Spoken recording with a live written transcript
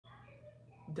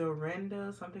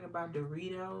Dorinda, something about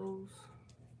Doritos.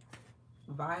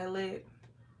 Violet.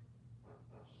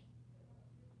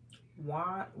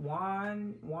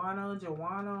 Joanna,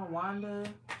 Wanda.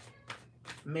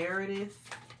 Meredith.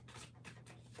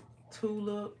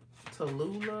 Tulip.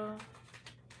 Tallulah.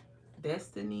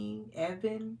 Destiny.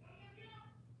 Evan.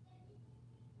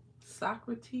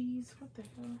 Socrates. What the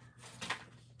hell?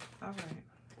 All right.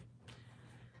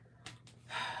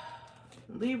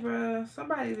 Libra,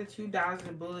 somebody that you dodged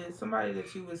a bullet, somebody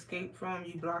that you escaped from,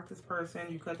 you blocked this person,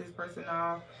 you cut this person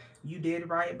off, you did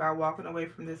right by walking away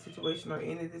from this situation or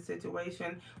ending this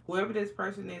situation. Whoever this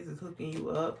person is hooking you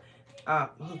up.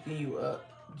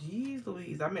 Jeez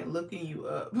Louise, I meant looking you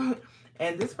up.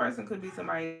 And this person could be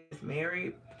somebody that's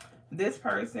married. This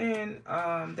person,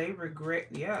 they regret,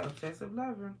 yeah, obsessive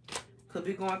lover. Could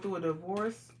be going through a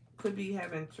divorce. Could be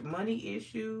having money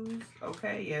issues.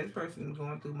 Okay, yeah, this person is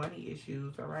going through money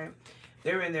issues, all right?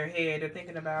 They're in their head. They're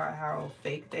thinking about how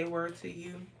fake they were to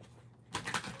you,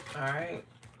 all right?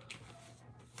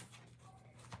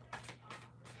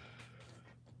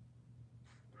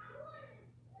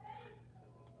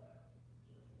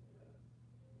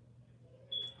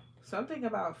 Something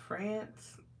about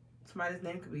France. Somebody's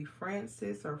name could be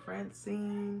Francis or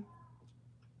Francine.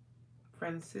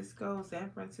 Francisco, San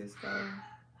Francisco.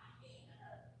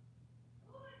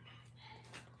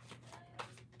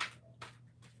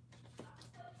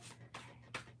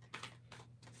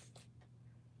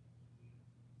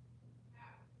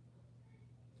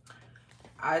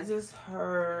 I just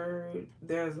heard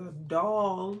there's a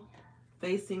doll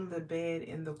facing the bed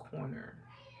in the corner.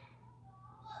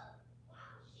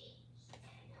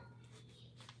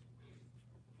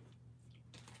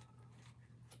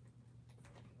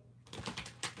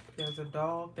 There's a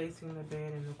doll facing the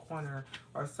bed in the corner.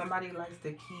 Or somebody likes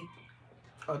to keep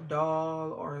a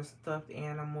doll or a stuffed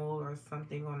animal or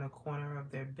something on the corner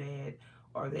of their bed.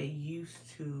 Or they used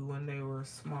to when they were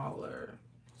smaller.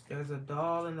 There's a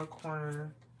doll in the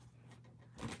corner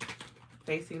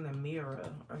facing the mirror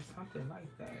or something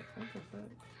like that. What the fuck?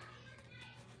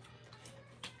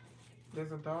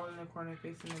 There's a doll in the corner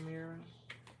facing the mirror.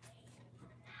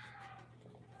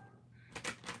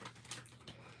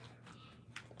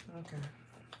 Okay.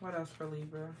 What else for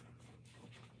Libra?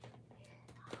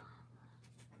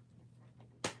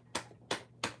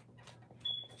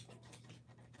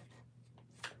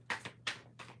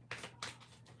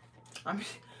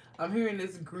 I'm hearing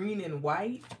this green and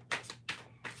white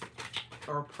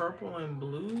or purple and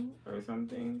blue or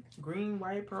something. Green,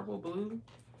 white, purple, blue.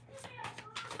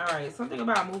 All right, something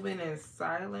about moving in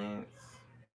silence.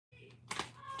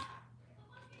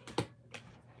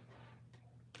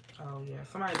 Oh yeah,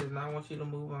 somebody does not want you to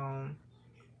move on.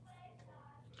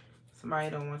 Somebody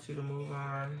don't want you to move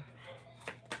on.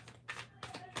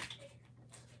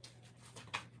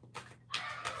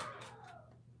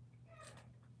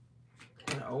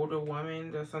 An older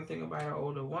woman. There's something about an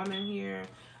older woman here.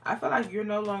 I feel like you're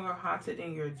no longer haunted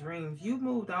in your dreams. You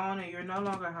moved on and you're no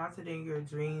longer haunted in your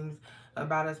dreams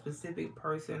about a specific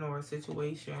person or a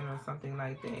situation or something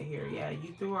like that here. Yeah,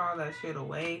 you threw all that shit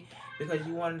away because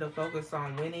you wanted to focus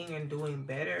on winning and doing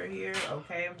better here,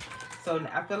 okay? So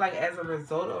I feel like as a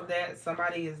result of that,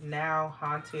 somebody is now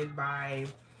haunted by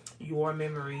your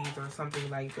memories or something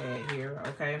like that here,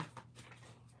 okay?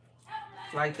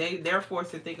 Like they're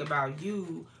forced to think about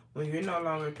you when you're no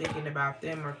longer thinking about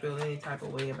them or feel any type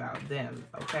of way about them,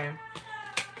 okay?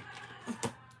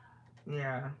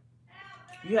 Yeah.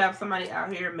 You have somebody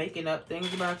out here making up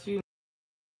things about you.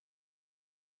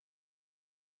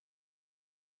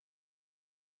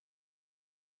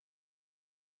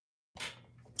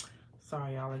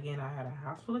 Sorry, y'all. Again, I have a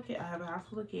house full of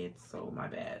kids, so my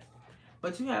bad.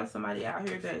 But you have somebody out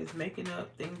here that is making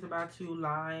up things about you,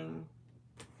 lying,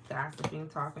 gossiping,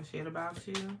 talking shit about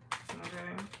you.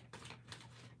 Okay.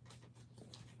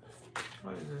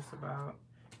 What is this about?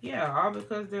 Yeah, all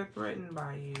because they're threatened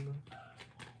by you.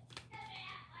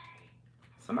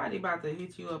 Somebody about to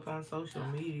hit you up on social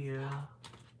media.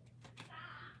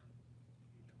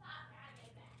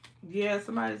 Yeah,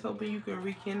 somebody's hoping you can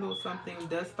rekindle something,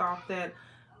 dust off that,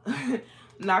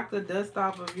 knock the dust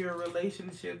off of your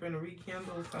relationship and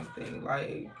rekindle something.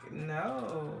 Like,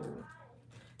 no.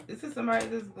 This is somebody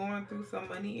that's going through some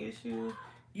money issues.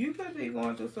 You could be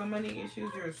going through some money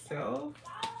issues yourself.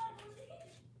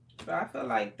 But I feel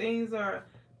like things are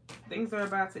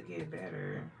about to get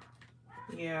better.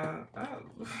 Yeah. Oh,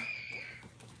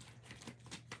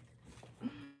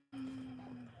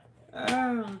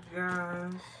 oh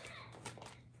gosh.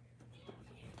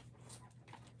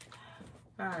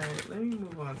 Alright, let me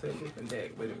move on to a different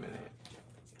deck. Wait a minute.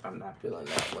 I'm not feeling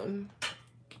that one.